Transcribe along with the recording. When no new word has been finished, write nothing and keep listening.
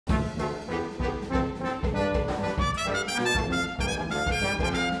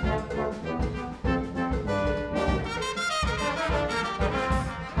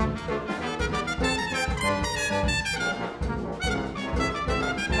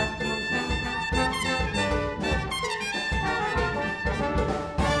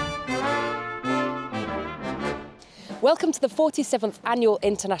Welcome to the 47th Annual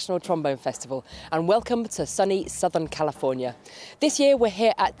International Trombone Festival, and welcome to sunny Southern California. This year we're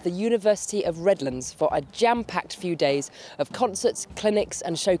here at the University of Redlands for a jam-packed few days of concerts, clinics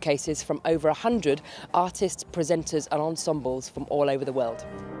and showcases from over 100 artists, presenters and ensembles from all over the world.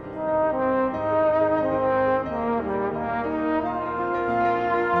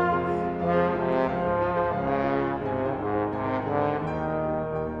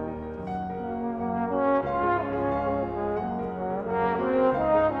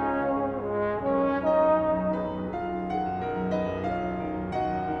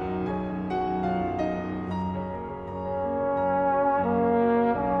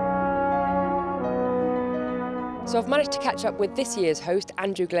 So I've managed to catch up with this year's host,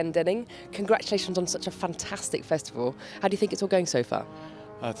 Andrew Glendenning. Congratulations on such a fantastic festival. How do you think it's all going so far?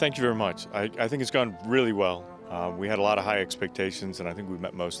 Thank you very much. I think it's gone really well. We had a lot of high expectations and I think we've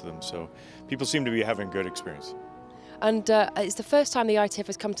met most of them. So people seem to be having a good experience. And it's the first time the ITF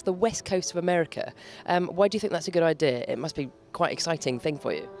has come to the west coast of America. Why do you think that's a good idea? It must be quite an exciting thing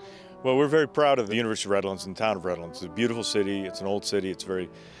for you. Well, we're very proud of the University of Redlands and the town of Redlands. It's a beautiful city, it's an old city, it's a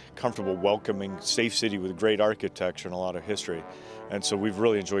very comfortable, welcoming, safe city with great architecture and a lot of history. And so we've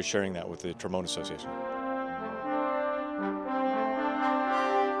really enjoyed sharing that with the Trombone Association.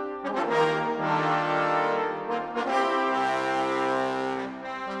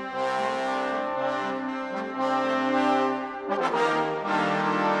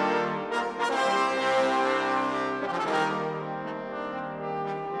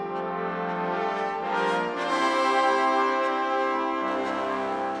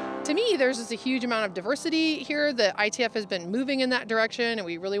 To me, there's just a huge amount of diversity here. The ITF has been moving in that direction, and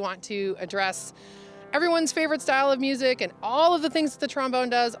we really want to address everyone's favorite style of music and all of the things that the trombone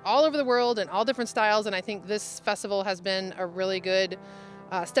does all over the world and all different styles. And I think this festival has been a really good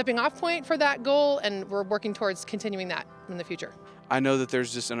stepping off point for that goal, and we're working towards continuing that in the future. I know that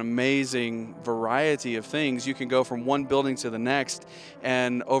there's just an amazing variety of things. You can go from one building to the next,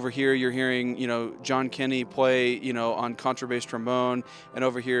 and over here you're hearing, John Kenny play, on contrabass trombone, and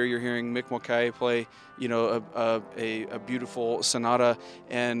over here you're hearing Mick Mulcahy play, a beautiful sonata,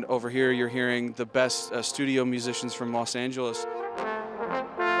 and over here you're hearing the best studio musicians from Los Angeles.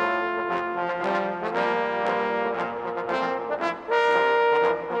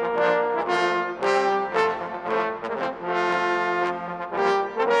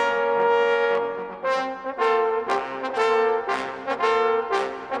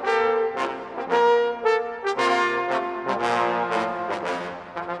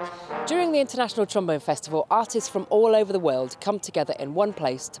 During the International Trombone Festival, artists from all over the world come together in one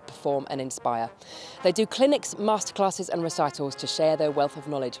place to perform and inspire. They do clinics, masterclasses and recitals to share their wealth of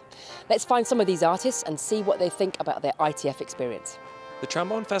knowledge. Let's find some of these artists and see what they think about their ITF experience. The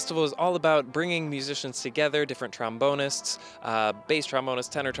Trombone Festival is all about bringing musicians together, different trombonists, bass trombonists,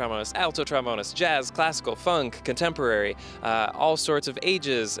 tenor trombonists, alto trombonists, jazz, classical, funk, contemporary, all sorts of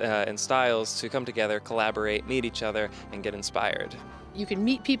ages and styles to come together, collaborate, meet each other, and get inspired. You can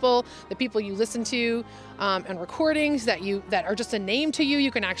meet people, the people you listen to, and recordings that are just a name to you.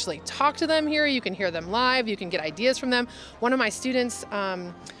 You can actually talk to them here. You can hear them live. You can get ideas from them. One of my students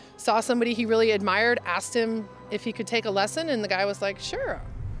saw somebody he really admired, asked him if he could take a lesson, and the guy was like, sure.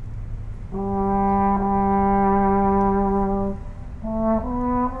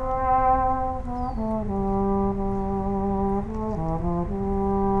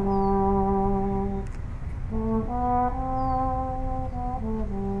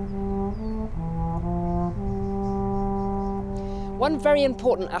 One very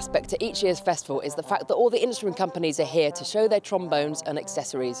important aspect to each year's festival is the fact that all the instrument companies are here to show their trombones and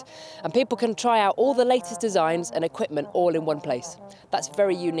accessories, and people can try out all the latest designs and equipment all in one place. That's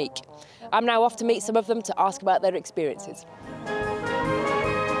very unique. I'm now off to meet some of them to ask about their experiences.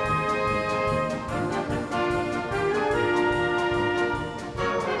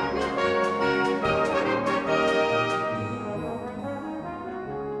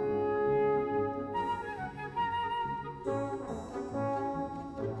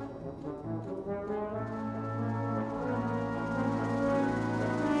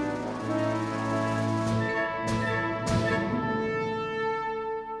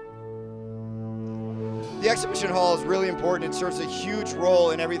 The exhibition hall is really important. It serves a huge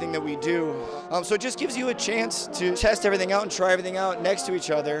role in everything that we do. So it just gives you a chance to test everything out and try everything out next to each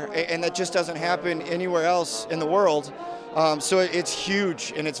other, and that just doesn't happen anywhere else in the world. So it's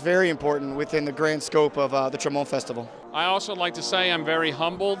huge, and it's very important within the grand scope of the Trombone Festival. I also like to say I'm very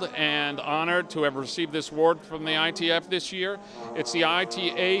humbled and honored to have received this award from the ITF this year. It's the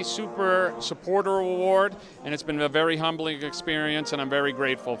ITA Super Supporter Award, and it's been a very humbling experience, and I'm very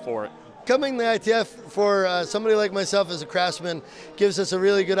grateful for it. Coming to ITF for somebody like myself as a craftsman gives us a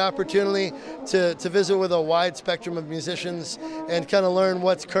really good opportunity to visit with a wide spectrum of musicians and kind of learn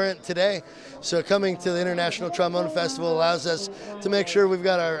what's current today. So coming to the International Trombone Festival allows us to make sure we've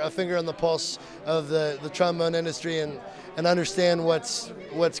got a finger on the pulse of the trombone industry and understand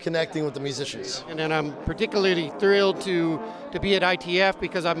what's connecting with the musicians. And then I'm particularly thrilled to be at ITF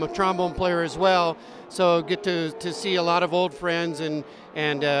because I'm a trombone player as well. So get to see a lot of old friends and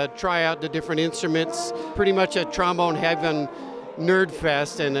try out the different instruments. Pretty much a trombone heaven nerd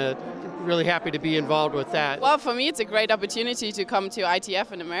fest, and really happy to be involved with that. Well, for me, it's a great opportunity to come to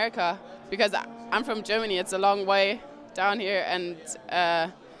ITF in America because I'm from Germany. It's a long way down here, and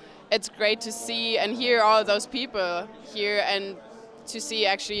it's great to see and hear all those people here and to see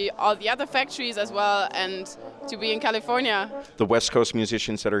actually all the other factories as well and to be in California. The West Coast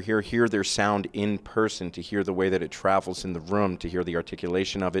musicians that are here hear their sound in person, to hear the way that it travels in the room, to hear the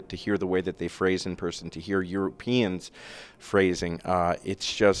articulation of it, to hear the way that they phrase in person, to hear Europeans phrasing.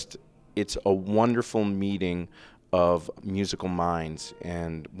 It's a wonderful meeting of musical minds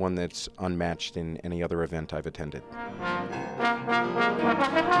and one that's unmatched in any other event I've attended.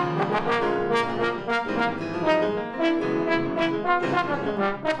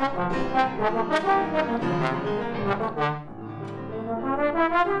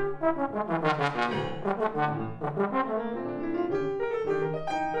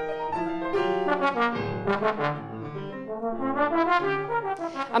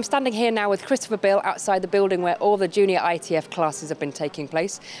 I'm standing here now with Christopher Bill outside the building where all the junior ITF classes have been taking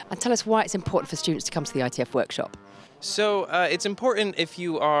place. And tell us why it's important for students to come to the ITF workshop. So it's important if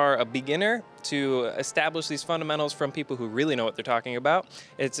you are a beginner to establish these fundamentals from people who really know what they're talking about.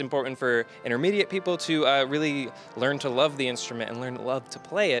 It's important for intermediate people to really learn to love the instrument and learn to love to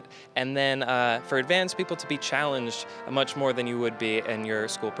play it. And then for advanced people to be challenged much more than you would be in your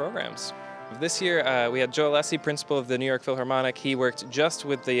school programs. This year, we had Joe Alessi, principal of the New York Philharmonic. He worked just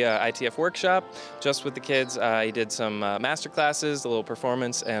with the ITF workshop, just with the kids. He did some master classes, a little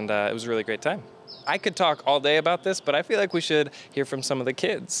performance, and it was a really great time. I could talk all day about this, but I feel like we should hear from some of the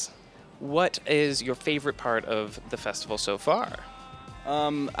kids. What is your favorite part of the festival so far?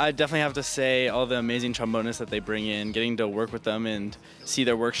 I definitely have to say all the amazing trombonists that they bring in, getting to work with them and see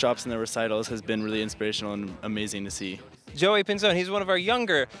their workshops and their recitals has been really inspirational and amazing to see. Joey Pinzone, he's one of our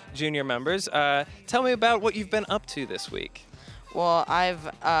younger junior members. Tell me about what you've been up to this week. Well, I've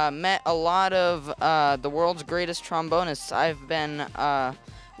met a lot of the world's greatest trombonists. I've been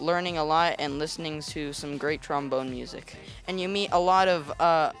learning a lot and listening to some great trombone music. And you meet a lot of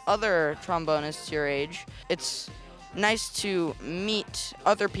other trombonists your age. It's nice to meet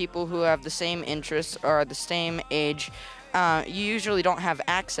other people who have the same interests or are the same age. You usually don't have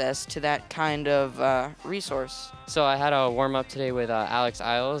access to that kind of resource. So I had a warm-up today with Alex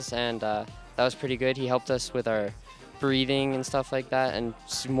Isles, and that was pretty good. He helped us with our breathing and stuff like that, and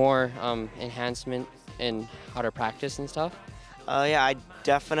some more enhancement in how to practice and stuff. Yeah, I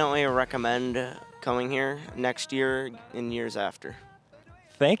definitely recommend coming here next year and years after.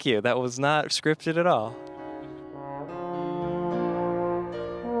 Thank you. That was not scripted at all.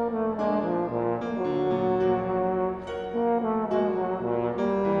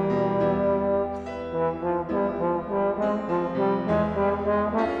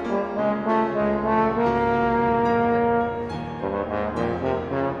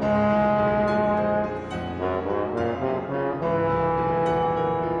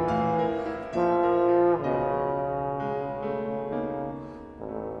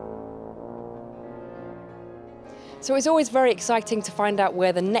 So it's always very exciting to find out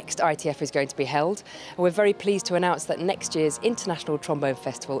where the next ITF is going to be held. And we're very pleased to announce that next year's International Trombone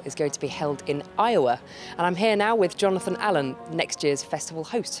Festival is going to be held in Iowa. And I'm here now with Jonathan Allen, next year's festival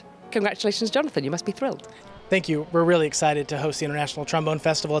host. Congratulations, Jonathan, you must be thrilled. Thank you. We're really excited to host the International Trombone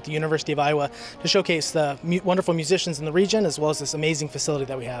Festival at the University of Iowa to showcase the wonderful musicians in the region as well as this amazing facility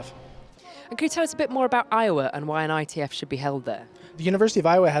that we have. And can you tell us a bit more about Iowa and why an ITF should be held there? The University of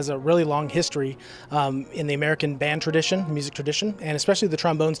Iowa has a really long history in the American band tradition, music tradition, and especially the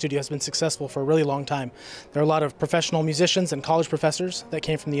trombone studio has been successful for a really long time. There are a lot of professional musicians and college professors that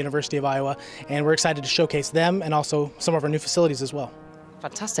came from the University of Iowa, and we're excited to showcase them and also some of our new facilities as well.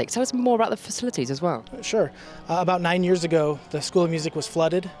 Fantastic. Tell us more about the facilities as well. Sure. About 9 years ago, the School of Music was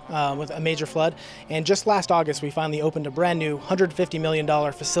flooded with a major flood, and just last August we finally opened a brand new $150 million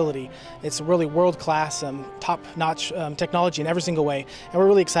facility. It's really world-class, top-notch technology in every single way, and we're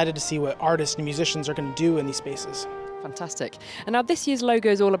really excited to see what artists and musicians are going to do in these spaces. Fantastic. And now this year's logo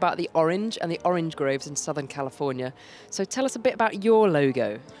is all about the orange and the orange groves in Southern California. So tell us a bit about your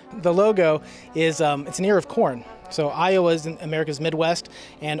logo. The logo is it's an ear of corn. So Iowa is in America's Midwest,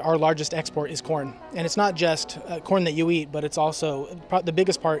 and our largest export is corn. And it's not just corn that you eat, but it's also, the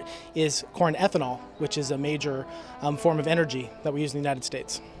biggest part is corn ethanol, which is a major form of energy that we use in the United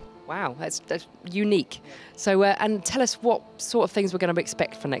States. Wow, that's unique. So, and tell us what sort of things we're going to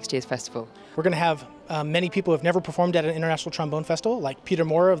expect for next year's festival. We're going to have many people who have never performed at an international trombone festival, like Peter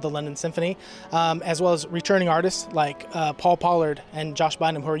Moore of the London Symphony, as well as returning artists like Paul Pollard and Josh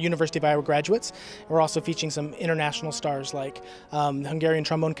Bynum, who are University of Iowa graduates. We're also featuring some international stars like the Hungarian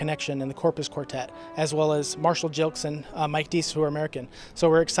Trombone Connection and the Corpus Quartet, as well as Marshall Jilks and Mike Deese, who are American. So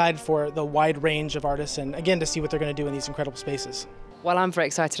we're excited for the wide range of artists and, again, to see what they're going to do in these incredible spaces. Well, I'm very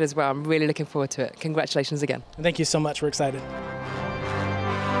excited as well. I'm really looking forward to it. Congratulations again. Thank you so much. We're excited.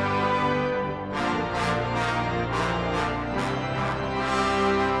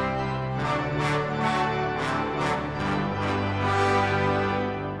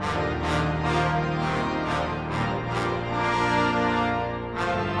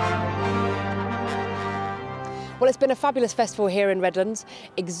 Well, it's been a fabulous festival here in Redlands,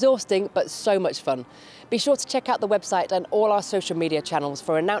 exhausting but so much fun. Be sure to check out the website and all our social media channels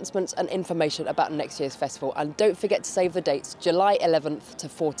for announcements and information about next year's festival. And don't forget to save the dates, July 11th to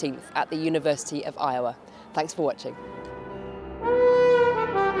 14th at the University of Iowa. Thanks for watching.